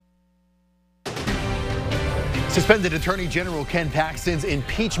Suspended Attorney General Ken Paxton's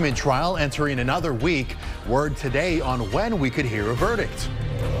impeachment trial entering another week. Word today on when we could hear a verdict.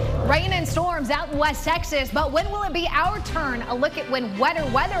 Rain and storms out in West Texas, but when will it be our turn? A look at when wetter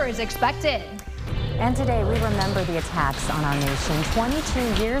weather is expected. And today we remember the attacks on our nation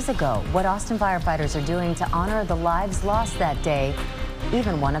 22 years ago. What Austin firefighters are doing to honor the lives lost that day,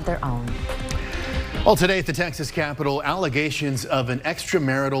 even one of their own. Well, today at the Texas Capitol, allegations of an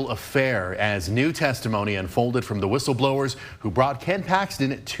extramarital affair as new testimony unfolded from the whistleblowers who brought Ken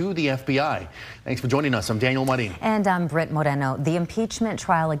Paxton to the FBI. Thanks for joining us. I'm Daniel Marin. And I'm Britt Moreno. The impeachment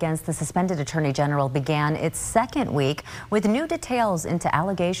trial against the suspended Attorney General began its second week with new details into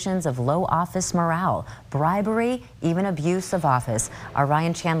allegations of low office morale, bribery, even abuse of office. Our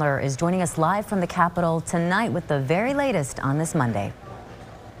Ryan Chandler is joining us live from the Capitol tonight with the very latest on this Monday.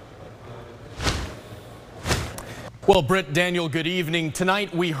 Well, Britt, Daniel, good evening.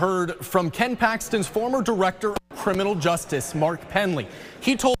 Tonight we heard from Ken Paxton's former director of criminal justice, Mark Penley.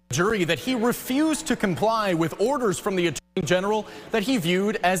 He told the jury that he refused to comply with orders from the Attorney General that he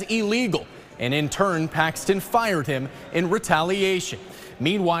viewed as illegal. And in turn, Paxton fired him in retaliation.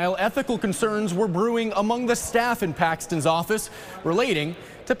 Meanwhile, ethical concerns were brewing among the staff in Paxton's office relating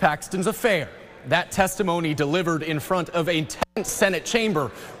to Paxton's affair. That testimony delivered in front of a tense Senate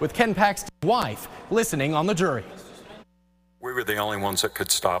chamber with Ken Paxton's wife listening on the jury. We were the only ones that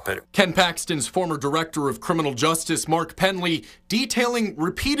could stop it. Ken Paxton's former director of criminal justice, Mark Penley, detailing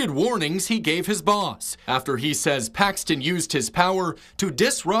repeated warnings he gave his boss after he says Paxton used his power to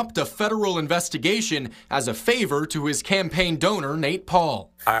disrupt a federal investigation as a favor to his campaign donor, Nate Paul.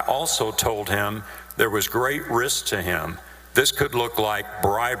 I also told him there was great risk to him. This could look like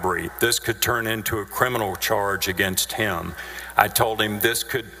bribery. This could turn into a criminal charge against him. I told him this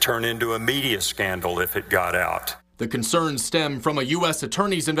could turn into a media scandal if it got out. The concerns stem from a U.S.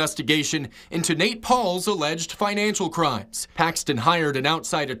 attorney's investigation into Nate Paul's alleged financial crimes. Paxton hired an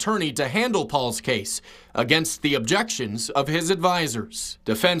outside attorney to handle Paul's case against the objections of his advisors.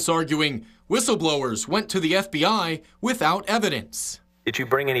 Defense arguing whistleblowers went to the FBI without evidence. Did you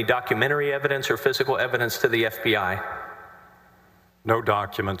bring any documentary evidence or physical evidence to the FBI? No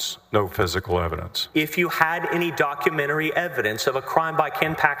documents, no physical evidence. If you had any documentary evidence of a crime by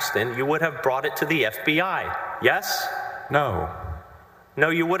Ken Paxton, you would have brought it to the FBI, yes? No. No,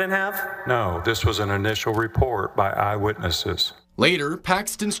 you wouldn't have? No, this was an initial report by eyewitnesses. Later,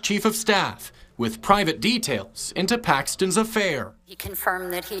 Paxton's chief of staff with private details into Paxton's affair. He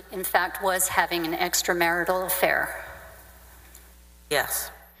confirmed that he, in fact, was having an extramarital affair.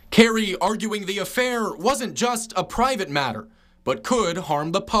 Yes. Kerry arguing the affair wasn't just a private matter, but could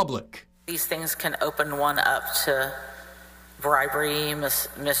harm the public. These things can open one up to bribery,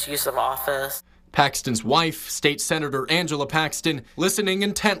 misuse of office. Paxton's wife, State Senator Angela Paxton, listening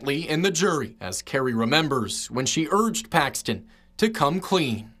intently in the jury as Kerry remembers when she urged Paxton to come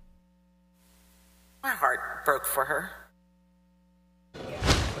clean. My heart broke for her.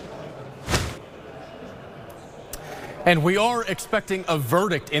 And we are expecting a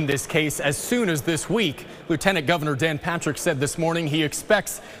verdict in this case as soon as this week. Lieutenant Governor Dan Patrick said this morning he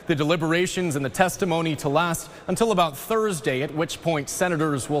expects the deliberations and the testimony to last until about Thursday, at which point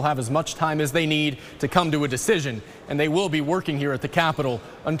senators will have as much time as they need to come to a decision, and they will be working here at the Capitol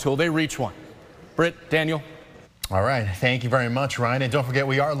until they reach one. Britt, Daniel. All right. Thank you very much, Ryan. And don't forget,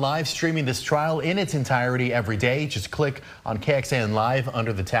 we are live streaming this trial in its entirety every day. Just click on KXAN Live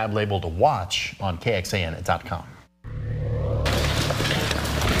under the tab labeled Watch on KXAN.com.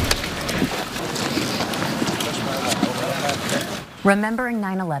 Remembering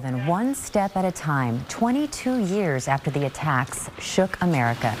 9/11 one step at a time, 22 years after the attacks shook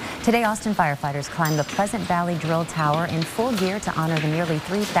America. Today, Austin firefighters climbed the Pleasant Valley Drill Tower in full gear to honor the nearly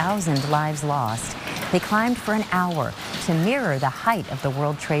 3,000 lives lost. They climbed for an hour to mirror the height of the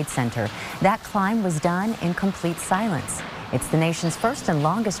World Trade Center. That climb was done in complete silence. It's the nation's first and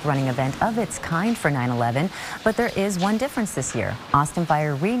longest running event of its kind for 9/11, but there is one difference this year. Austin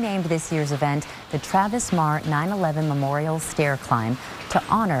Fire renamed this year's event the Travis Marr 9/11 Memorial Stair Climb to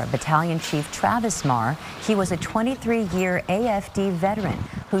honor Battalion Chief Travis Marr. He was a 23-year AFD veteran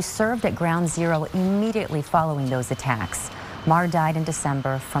who served at Ground Zero immediately following those attacks. Marr died in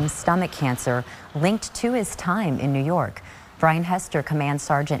December from stomach cancer linked to his time in New York. Brian Hester, Command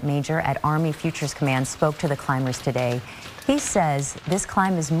Sergeant Major at Army Futures Command, spoke to the climbers today. He says this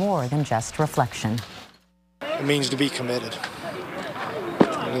climb is more than just reflection. It means to be committed.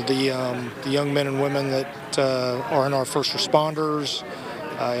 The young men and women that are in our first responders,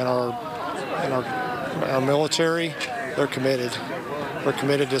 in our military, they're committed. They're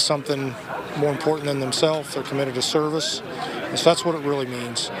committed to something more important than themselves. They're committed to service, So that's what it really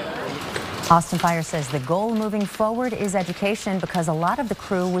means. Austin Fire says the goal moving forward is education because a lot of the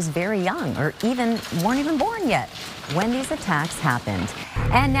crew was very young or weren't even born yet when these attacks happened.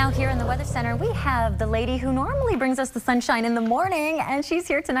 And now here in the Weather Center, we have the lady who normally brings us the sunshine in the morning, and she's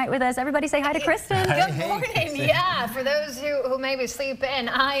here tonight with us. Everybody say hi to Kristen. Good morning. Yeah, for those who maybe sleep in,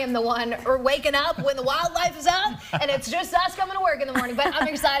 I am the one waking up when the wildlife is up, and it's just us coming to work in the morning. But I'm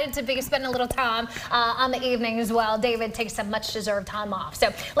excited to be spending a little time on the evening as well. David takes some much-deserved time off.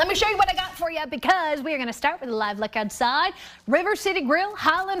 So let me show you what I got for you, because we are going to start with a live look outside. River City Grill,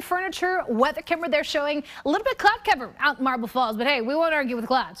 Highland Furniture, weather camera. They're showing a little bit of cloud cover out in Marble Falls, but hey, we won't argue with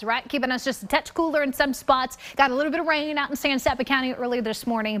clouds, right? Keeping us just a touch cooler in some spots. Got a little bit of rain out in San Saba County earlier this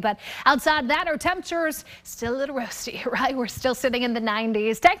morning, but outside that, our temperatures still a little roasty, right? We're still sitting in the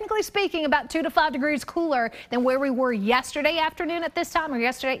 90s. Technically speaking, about 2 to 5 degrees cooler than where we were yesterday afternoon at this time, or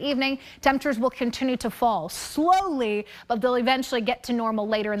yesterday evening. Temperatures will continue to fall slowly, but they'll eventually get to normal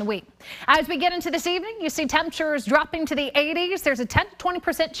later in the week. As we get into this evening, you see temperatures dropping to the 80s. There's a 10 to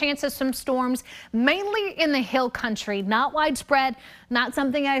 20% chance of some storms, mainly in the hill country. Not widespread, not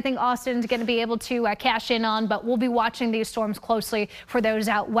something I think Austin's going to be able to cash in on, but we'll be watching these storms closely for those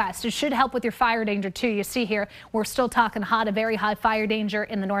out west. It should help with your fire danger too. You see here, we're still talking a very high fire danger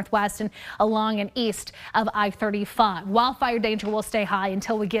in the northwest and along and east of I-35. Wildfire danger will stay high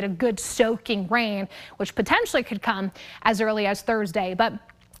until we get a good soaking rain, which potentially could come as early as Thursday. But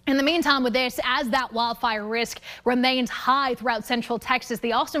in the meantime, with this, as that wildfire risk remains high throughout central Texas,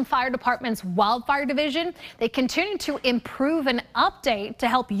 the Austin Fire Department's Wildfire Division, they continue to improve and update to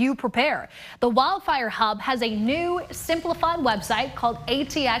help you prepare. The Wildfire Hub has a new simplified website called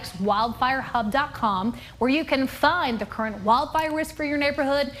atxwildfirehub.com, where you can find the current wildfire risk for your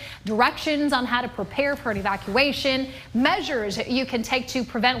neighborhood, directions on how to prepare for an evacuation, measures you can take to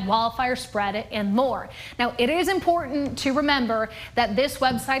prevent wildfire spread, and more. Now, it is important to remember that this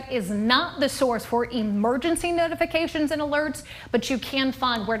website is not the source for emergency notifications and alerts, but you can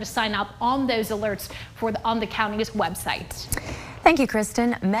find where to sign up on those alerts on the county's website. Thank you,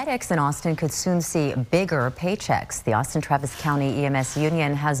 Kristen. Medics in Austin could soon see bigger paychecks. The Austin-Travis County EMS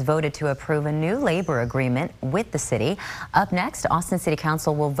Union has voted to approve a new labor agreement with the city. Up next, Austin City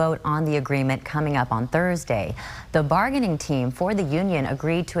Council will vote on the agreement coming up on Thursday. The bargaining team for the union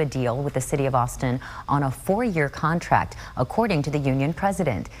agreed to a deal with the city of Austin on a 4-year contract, according to the union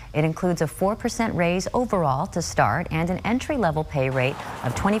president. It includes a 4% raise overall to start and an entry-level pay rate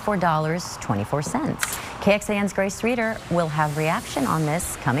of $24.24. KXAN's Grace Reeder will have reaction on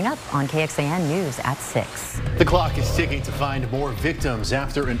this coming up on KXAN News at 6. The clock is ticking to find more victims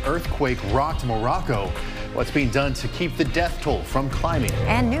after an earthquake rocked Morocco. What's being done to keep the death toll from climbing?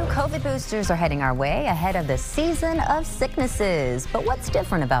 And new COVID boosters are heading our way ahead of the season of sicknesses. But what's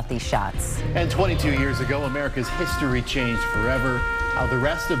different about these shots? And 22 years ago, America's history changed forever. How the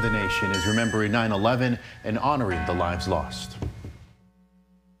rest of the nation is remembering 9/11 and honoring the lives lost.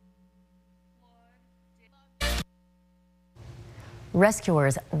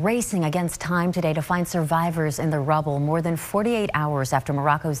 Rescuers racing against time today to find survivors in the rubble more than 48 hours after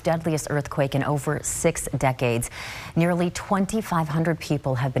Morocco's deadliest earthquake in over 6 decades. Nearly 2,500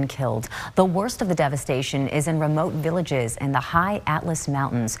 people have been killed. The worst of the devastation is in remote villages in the high Atlas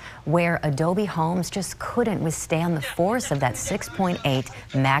Mountains, where adobe homes just couldn't withstand the force of that 6.8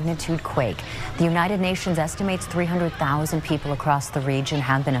 magnitude quake. The United Nations estimates 300,000 people across the region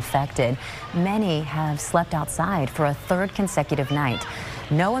have been affected. Many have slept outside for a 3rd consecutive night.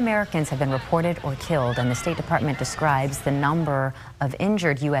 No Americans have been reported or killed, and the State Department describes the number of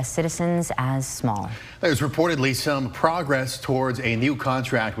injured U.S. citizens as small. There's reportedly some progress towards a new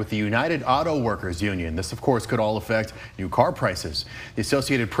contract with the United Auto Workers Union. This, of course, could all affect new car prices. The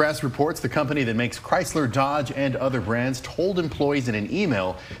Associated Press reports the company that makes Chrysler, Dodge, and other brands told employees in an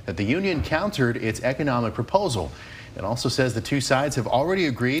email that the union countered its economic proposal. It also says the two sides have already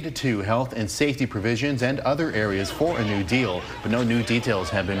agreed to health and safety provisions and other areas for a new deal, but no new details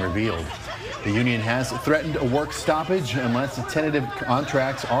have been revealed. The union has threatened a work stoppage unless the tentative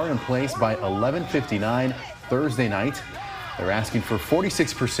contracts are in place by 11:59 Thursday night. They're asking for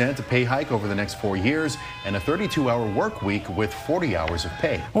 46% pay hike over the next 4 years and a 32-hour work week with 40 hours of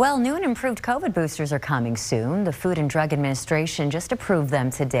pay. Well, new and improved COVID boosters are coming soon. The Food and Drug Administration just approved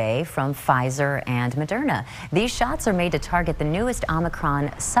them today from Pfizer and Moderna. These shots are made to target the newest Omicron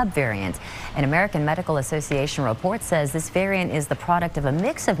subvariant. An American Medical Association report says this variant is the product of a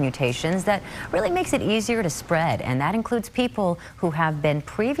mix of mutations that really makes it easier to spread, and that includes people who have been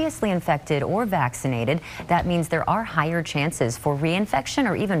previously infected or vaccinated. That means there are higher chances chances for reinfection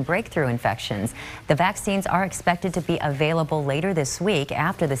or even breakthrough infections. The vaccines are expected to be available later this week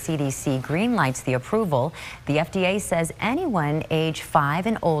after the CDC greenlights the approval. The FDA says anyone age 5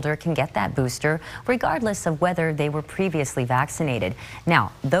 and older can get that booster, regardless of whether they were previously vaccinated.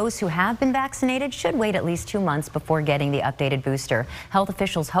 Now, those who have been vaccinated should wait at least 2 months before getting the updated booster. Health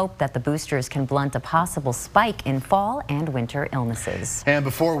officials hope that the boosters can blunt a possible spike in fall and winter illnesses. And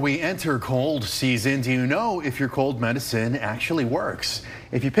before we enter cold season, do you know if your cold medicine actually works?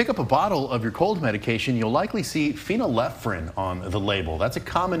 If you pick up a bottle of your cold medication, you'll likely see phenylephrine on the label. That's a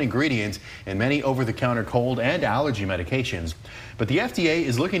common ingredient in many over-the-counter cold and allergy medications. But the FDA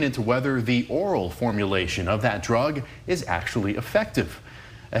is looking into whether the oral formulation of that drug is actually effective.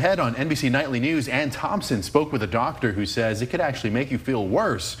 Ahead on NBC Nightly News, Ann Thompson spoke with a doctor who says it could actually make you feel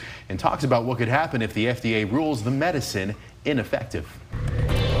worse and talks about what could happen if the FDA rules the medicine ineffective.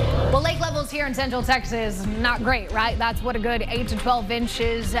 Well, lake levels here in Central Texas, not great, right? That's what a good 8 to 12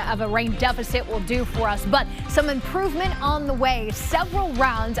 inches of a rain deficit will do for us. But some improvement on the way. Several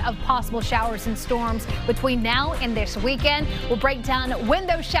rounds of possible showers and storms between now and this weekend. We'll break down when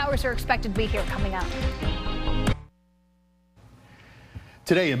those showers are expected to be here coming up.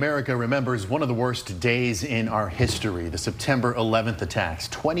 Today, America remembers one of the worst days in our history, the September 11th attacks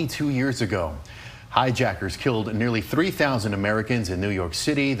 22 years ago. Hijackers killed nearly 3,000 Americans in New York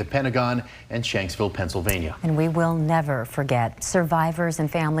City, the Pentagon, and Shanksville, Pennsylvania. And we will never forget. Survivors and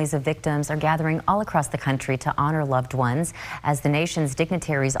families of victims are gathering all across the country to honor loved ones as the nation's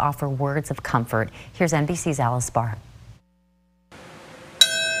dignitaries offer words of comfort. Here's NBC's Alice Barr.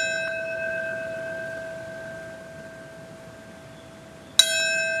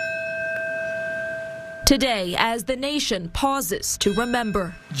 Today, as the nation pauses to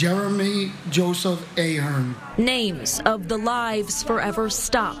remember Jeremy Joseph Ahern. Names of the lives forever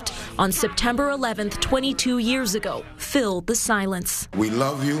stopped on September 11th, 22 years ago, filled the silence. We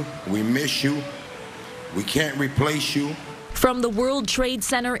love you. We miss you. We can't replace you. From the World Trade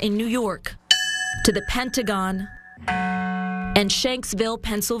Center in New York to the Pentagon and Shanksville,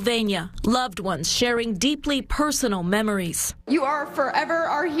 Pennsylvania, loved ones sharing deeply personal memories. You are forever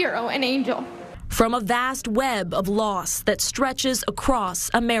our hero and angel. From a vast web of loss that stretches across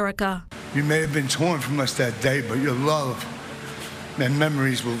America. You may have been torn from us that day, but your love and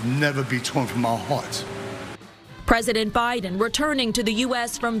memories will never be torn from our hearts. President Biden returning to the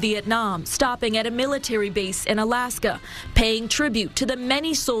U.S. from Vietnam, stopping at a military base in Alaska, paying tribute to the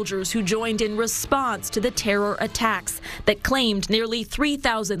many soldiers who joined in response to the terror attacks that claimed nearly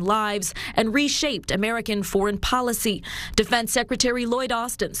 3,000 lives and reshaped American foreign policy. Defense Secretary Lloyd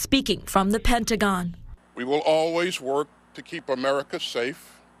Austin speaking from the Pentagon. We will always work to keep America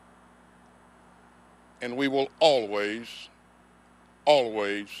safe, and we will always,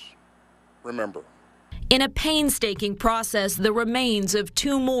 always remember. In a painstaking process, the remains of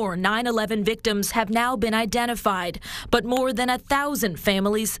 2 more 9/11 victims have now been identified, but more than 1,000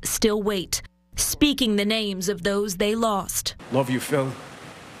 families still wait, speaking the names of those they lost. Love you, Phil.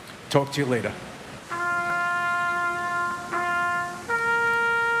 Talk to you later.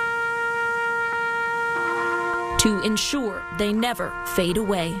 To ensure they never fade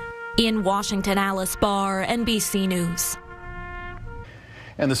away. In Washington, Alice Barr, NBC News.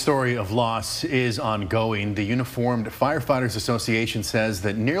 And the story of loss is ongoing. The Uniformed Firefighters Association says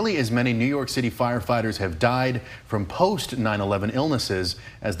that nearly as many New York City firefighters have died from post-9/11 illnesses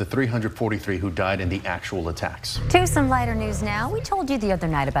as the 343 who died in the actual attacks. To some lighter news now. We told you the other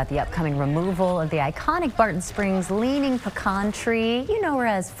night about the upcoming removal of the iconic Barton Springs leaning pecan tree. You know her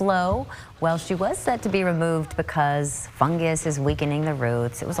as Flo. Well, she was set to be removed because fungus is weakening the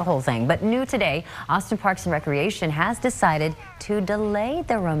roots. It was a whole thing. But new today, Austin Parks and Recreation has decided to delay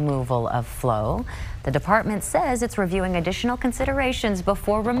the removal of Flo. The department says it's reviewing additional considerations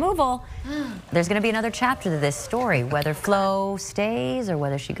before removal. There's going to be another chapter to this story, whether Flo stays or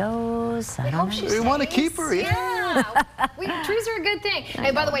whether she goes. I don't know. We want to keep her. Yeah. Trees are a good thing.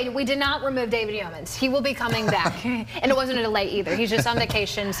 Hey, by the way, we did not remove David Yeomans. He will be coming back. And it wasn't a delay either. He's just on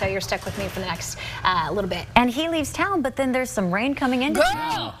vacation, so you're stuck with me for the next little bit. And he leaves town, but then there's some rain coming into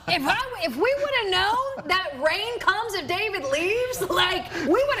town. If we would have known that rain comes if David leaves, like,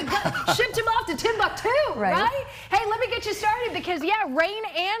 we would have shipped him off to Timbuktu, right? Hey, let me get you started because, yeah, rain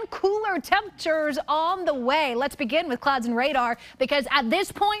and cooler temperatures on the way. Let's begin with clouds and radar because at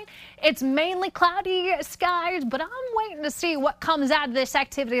this point, it's mainly cloudy skies, but I'm waiting to see what comes out of this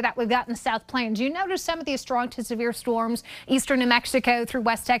activity that we've got in the South Plains. You notice some of these strong to severe storms, eastern New Mexico through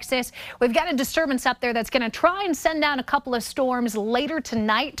West Texas. We've got a disturbance up there that's going to try and send down a couple of storms later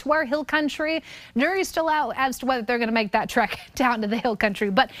tonight to our hill country. Jury's still out as to whether they're going to make that trek down to the hill country.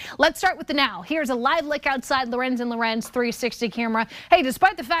 But let's start with the now. Here's a live look outside Lorenz and Lorenz. KXAN's 360 camera. Hey,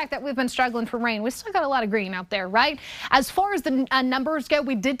 despite the fact that we've been struggling for rain, we still got a lot of green out there, right? As far as the numbers go,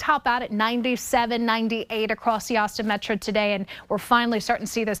 we did top out at 97, 98 across the Austin Metro today, and we're finally starting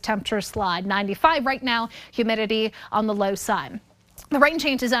to see those temperatures slide. 95 right now, humidity on the low side. The rain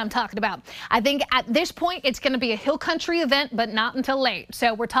changes I'm talking about. I think at this point it's going to be a hill country event, but not until late.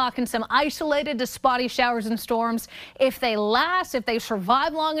 So we're talking some isolated to spotty showers and storms. If they last, if they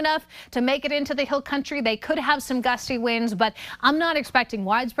survive long enough to make it into the hill country, they could have some gusty winds, but I'm not expecting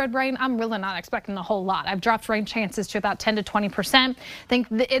widespread rain. I'm really not expecting a whole lot. I've dropped rain chances to about 10 to 20%. I think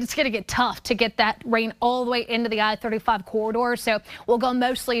it's going to get tough to get that rain all the way into the I-35 corridor. So we'll go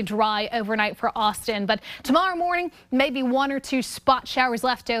mostly dry overnight for Austin, but tomorrow morning, maybe 1 or 2 spot showers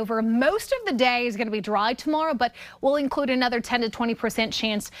left over. Most of the day is going to be dry tomorrow, but we'll include another 10 to 20%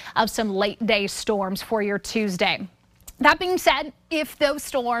 chance of some late day storms for your Tuesday. That being said, if those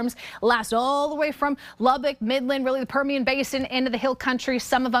storms last all the way from Lubbock, Midland, really the Permian Basin into the hill country,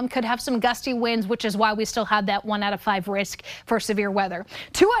 some of them could have some gusty winds, which is why we still have that 1 out of 5 risk for severe weather.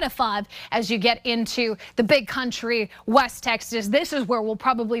 2 out of 5 as you get into the big country, West Texas. This is where we'll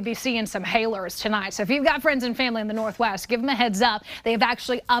probably be seeing some hailers tonight. So if you've got friends and family in the Northwest, give them a heads up. They have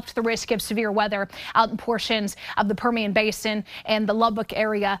actually upped the risk of severe weather out in portions of the Permian Basin and the Lubbock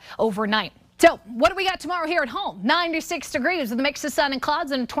area overnight. So what do we got tomorrow here at home? 96 degrees with a mix of sun and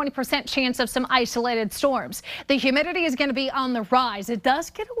clouds and a 20% chance of some isolated storms. The humidity is going to be on the rise. It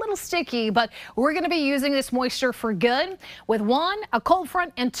does get a little sticky, but we're going to be using this moisture for good with 1, a cold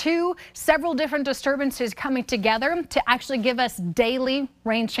front, and 2, several different disturbances coming together to actually give us daily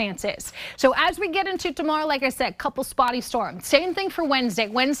rain chances. So as we get into tomorrow, like I said, a couple spotty storms. Same thing for Wednesday.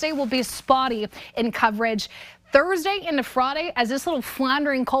 Wednesday will be spotty in coverage. Thursday into Friday, as this little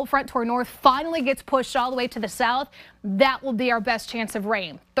floundering cold front to our north finally gets pushed all the way to the south, that will be our best chance of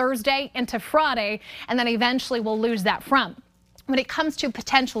rain. Thursday into Friday, and then eventually we'll lose that front. When it comes to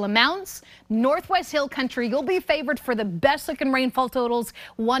potential amounts, Northwest Hill Country, you'll be favored for the best looking rainfall totals,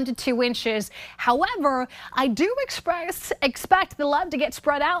 1 to 2 inches. However, I do expect the love to get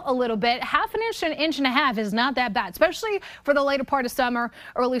spread out a little bit. 1/2 inch to 1.5 inches is not that bad, especially for the later part of summer,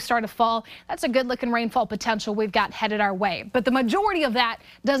 early start of fall. That's a good looking rainfall potential we've got headed our way. But the majority of that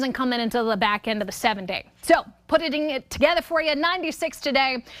doesn't come in until the back end of the 7-day. So putting it together for you, 96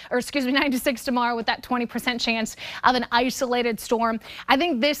 today, or excuse me, 96 tomorrow with that 20% chance of an isolated storm. I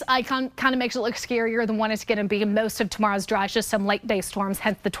think this icon kind of makes it look scarier than what it's going to be. Most of tomorrow's dry, just some late day storms,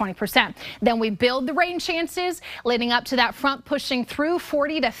 hence the 20%. Then we build the rain chances leading up to that front pushing through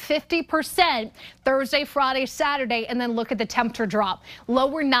 40 to 50% Thursday, Friday, Saturday, and then look at the temperature drop.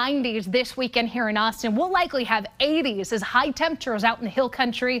 Lower 90s this weekend here in Austin. We'll likely have 80s as high temperatures out in the hill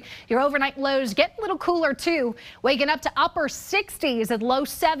country. Your overnight lows get a little cooler too, waking up to upper 60s and low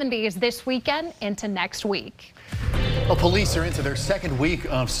 70s this weekend into next week. Well, police are into their 2nd week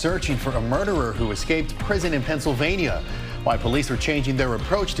of searching for a murderer who escaped prison in Pennsylvania. Why police are changing their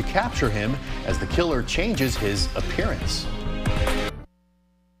approach to capture him as the killer changes his appearance.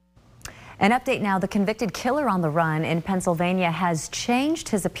 An update now, the convicted killer on the run in Pennsylvania has changed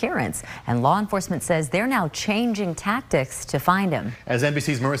his appearance, and law enforcement says they're now changing tactics to find him. As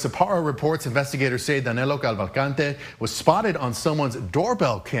NBC's Marissa Parra reports, investigators say Danilo Cavalcante was spotted on someone's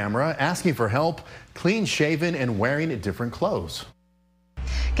doorbell camera asking for help, clean-shaven and wearing different clothes.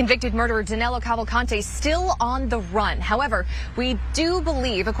 Convicted murderer Danilo Cavalcante still on the run. However, we do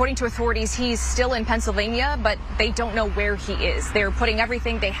believe, according to authorities, he's still in Pennsylvania, but they don't know where he is. They're putting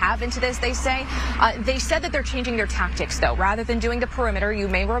everything they have into this, they say. They said that they're changing their tactics, though. Rather than doing the perimeter, you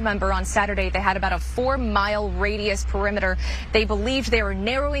may remember on Saturday they had about a 4-mile radius perimeter. They believed they were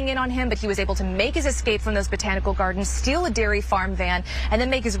narrowing in on him, but he was able to make his escape from those botanical gardens, steal a dairy farm van, and then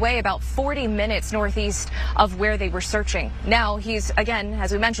make his way about 40 minutes northeast of where they were searching. Now he's, again,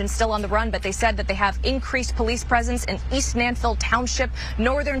 as we mentioned, still on the run, but they said that they have increased police presence in East Nanfield Township,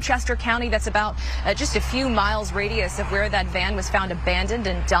 northern Chester County. That's about just a few miles radius of where that van was found abandoned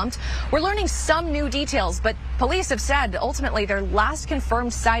and dumped. We're learning some new details, but police have said ultimately their last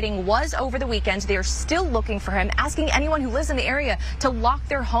confirmed sighting was over the weekend. They are still looking for him, asking anyone who lives in the area to lock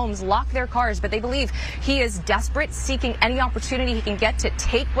their homes, lock their cars, but they believe he is desperate, seeking any opportunity he can get to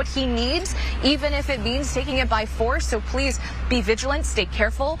take what he needs, even if it means taking it by force. So please be vigilant, stay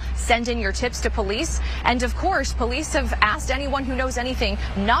careful, send in your tips to police. And of course, police have asked anyone who knows anything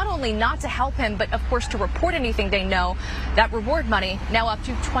not only not to help him, but of course to report anything they know. That reward money now up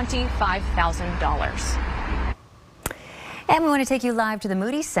to $25,000. And we want to take you live to the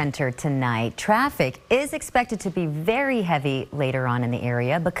Moody Center tonight. Traffic is expected to be very heavy later on in the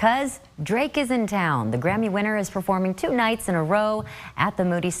area because Drake is in town. The Grammy winner is performing 2 nights in a row at the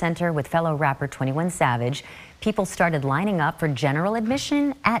Moody Center with fellow rapper 21 Savage. People started lining up for general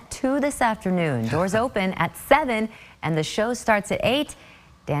admission at 2 this afternoon. Doors open at 7 and the show starts at 8.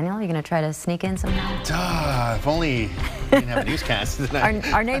 Daniel, you going to try to sneak in somehow? If only we didn't have a newscast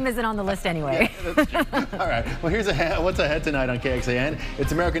tonight. Our name isn't on the list anyway. Yeah, that's true. All right. Well, here's what's ahead tonight on KXAN.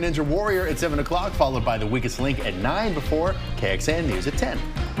 It's American Ninja Warrior at 7 o'clock, followed by The Weakest Link at 9 before KXAN News at 10.